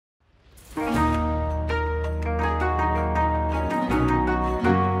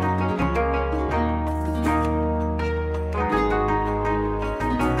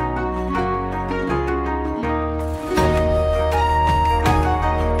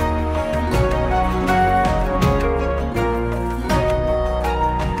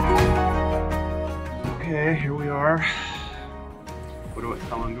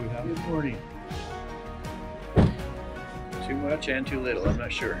and too little, I'm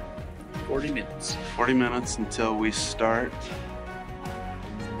not sure. 40 minutes. 40 minutes until we start.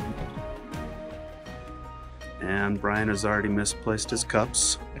 And Brian has already misplaced his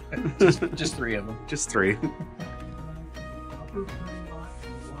cups. just 3 of them. Just 3.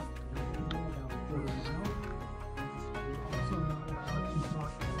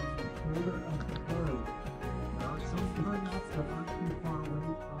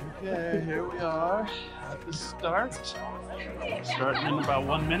 Okay, here we are at the start. Starting in about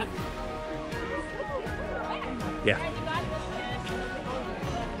 1 minute. Yeah.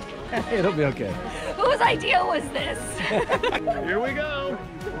 It'll be okay. Whose idea was this? Here we go.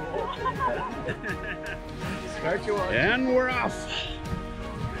 Start your watch. And we're off.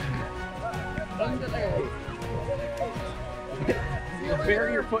 You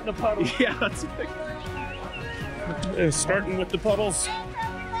bury your foot in a puddle. Yeah, that's starting with the puddles.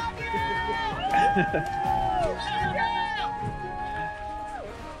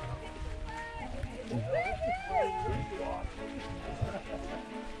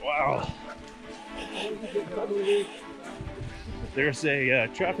 Wow. There's a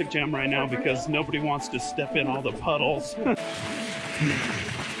traffic jam right now because nobody wants to step in all the puddles.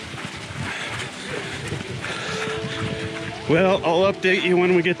 Well, I'll update you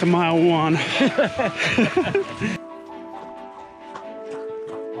when we get to mile 1.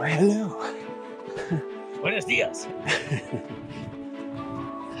 Why, hello. Buenos dias.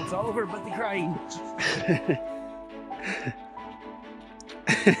 It's all over but the crying.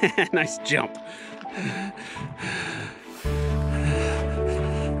 Nice jump. Got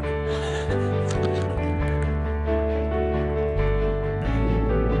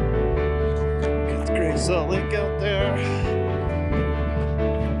the Great Salt Lake out there.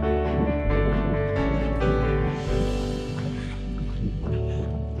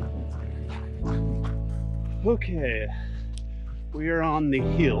 Okay, we are on the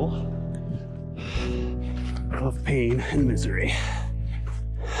hill of pain and misery.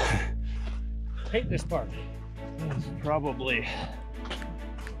 Hate this part. It's probably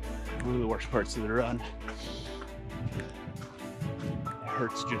one of the worst parts of the run. It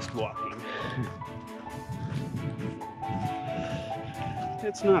hurts just walking.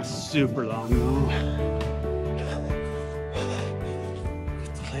 It's not super long though.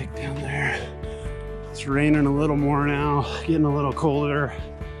 Get the lake down there. It's raining a little more now, getting a little colder.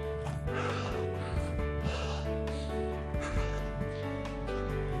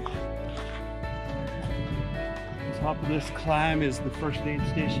 Top of this climb is the first aid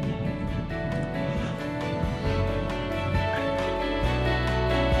station.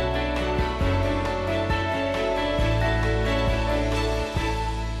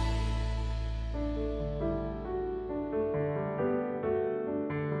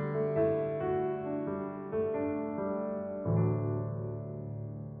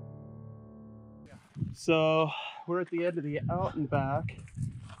 So we're at the end of the out and back.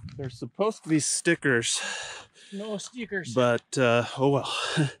 There's supposed to be stickers. No stickers. But, oh well.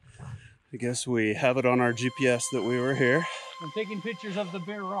 I guess we have it on our GPS that we were here. I'm taking pictures of the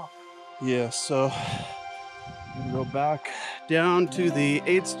bare rock. Yeah, so we'll go back down to the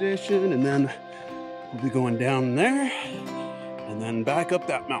aid station and then we'll be going down there and then back up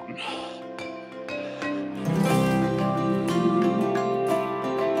that mountain.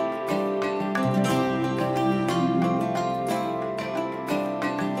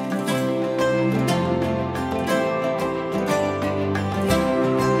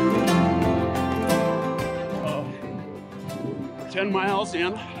 We're 10 miles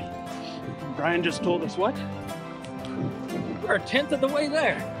in. Brian just told us what? We're 1/10 of the way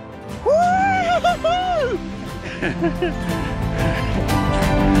there. Woo!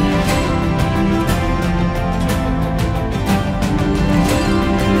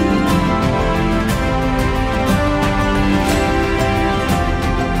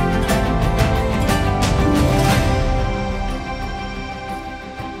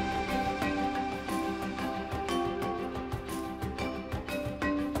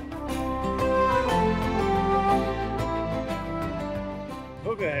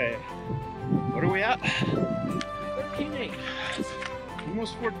 Okay, what are we at? 13.8.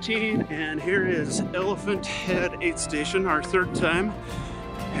 Almost 14, and here is Elephant Head Aid Station, our 3rd time,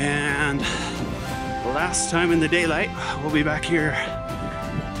 and last time in the daylight. We'll be back here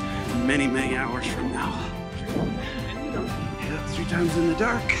many, many hours from now. Yeah, 3 times in the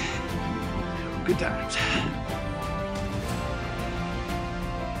dark. Good times.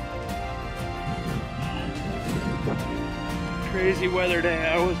 Crazy weather day.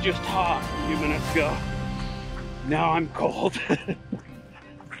 I was just hot a few minutes ago. Now I'm cold.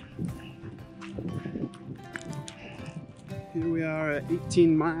 Here we are at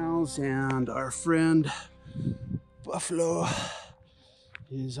 18 miles, and our friend Buffalo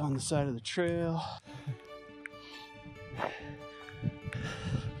is on the side of the trail.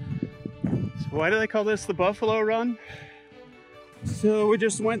 So why do they call this the Buffalo Run? So we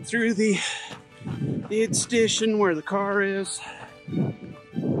just went through the aid station where the car is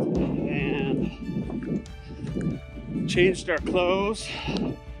and changed our clothes.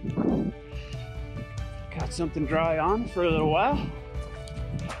 Got something dry on for a little while.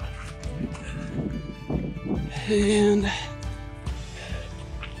 And it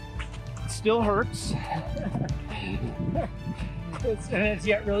still hurts. It's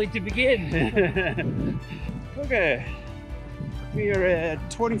yet really to begin. Okay, we are at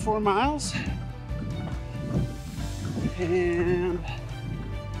 24 miles. And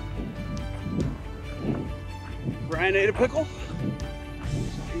Brian ate a pickle,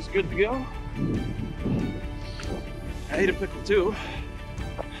 so he's good to go. I ate a pickle too.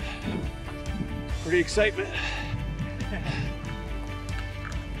 Pretty excitement.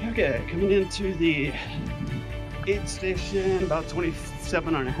 Okay, coming into the aid station, about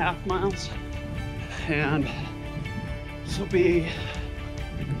 27.5 miles. And this will be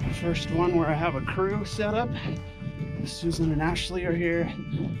the first one where I have a crew set up. Susan and Ashley are here.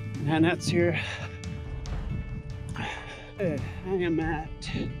 Annette's here. I am at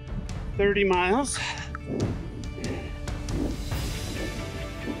 30 miles.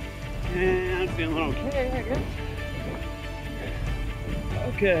 And feeling okay, I guess.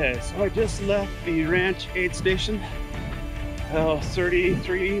 Okay, so I just left the ranch aid station.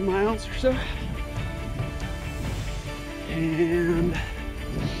 33 miles or so. And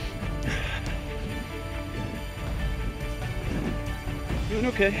doing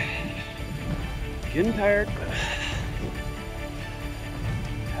okay. Getting tired, but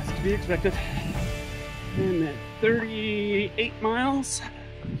has to be expected. And at 38 miles.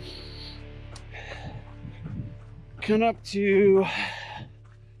 Coming up to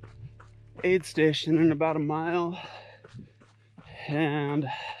aid station in about a mile. And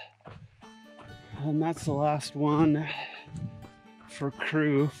that's the last one for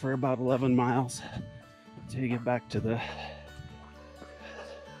crew for about 11 miles to get back to the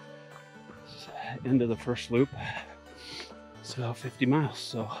end of the first loop. So 50 miles.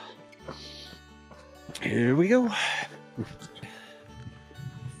 So here we go.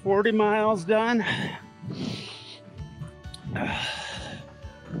 40 miles done. I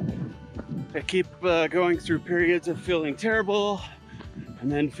keep going through periods of feeling terrible and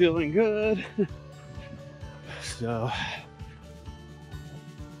then feeling good. So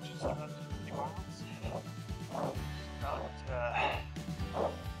just about 50 miles. About to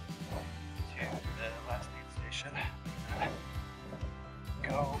the last aid station.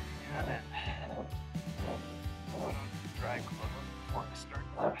 Go in and put on dry clothes before I start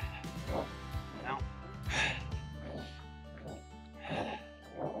the mountain.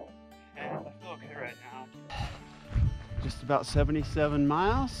 And I feel okay right now. Just about 77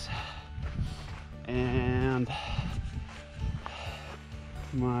 miles. And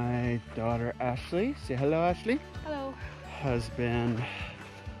my daughter Ashley, say hello Ashley. Hello. Has been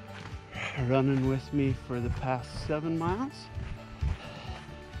running with me for the past 7 miles.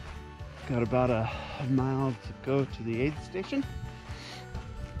 Got about a mile to go to the aid station.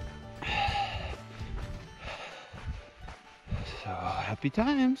 So happy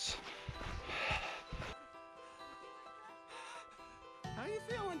times. How you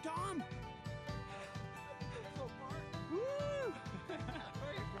feeling, Tom?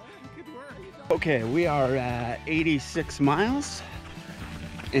 Okay, we are at 86 miles,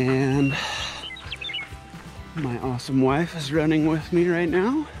 and my awesome wife is running with me right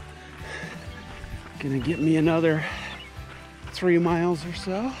now. Gonna get me another 3 miles or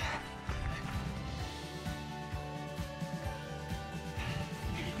so.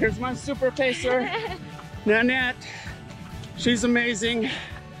 Here's my super pacer, Nanette. She's amazing.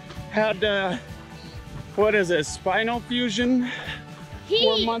 Had, what is it, spinal fusion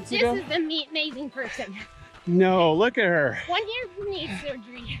 4 months ago? This is the amazing person. No, look at her. 1 year knee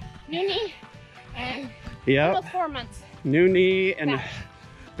surgery. New knee and Yep. almost 4 months. New knee and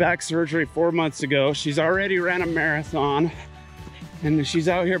back surgery 4 months ago. She's already ran a marathon and she's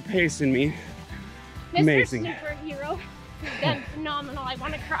out here pacing me. Mr. Amazing. Superhero. He's done phenomenal. I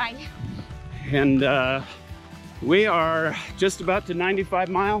want to cry. And we are just about to 95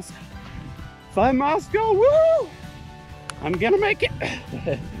 miles. 5 miles to go. Woo! I'm gonna make it.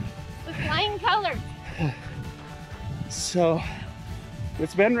 With flying colors. So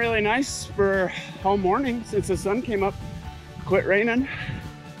it's been really nice for all morning since the sun came up. Quit raining.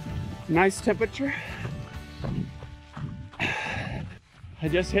 Nice temperature. I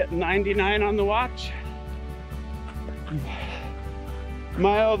just hit 99 on the watch.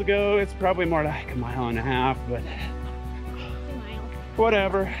 Mile to go. It's probably more like a mile and a half, but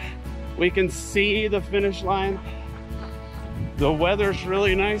whatever. We can see the finish line. The weather's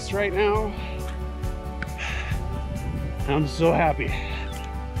really nice right now. I'm so happy.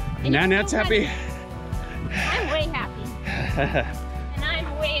 And Nanette's happy. I'm way happy. And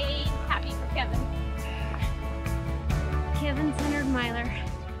I'm way happy for Kevin. Kevin's 100 miler.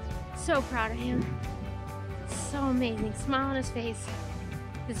 So proud of him. So amazing. Smile on his face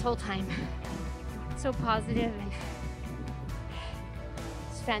this whole time. So positive and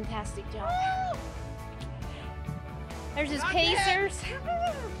it's a fantastic job. There's his pacers.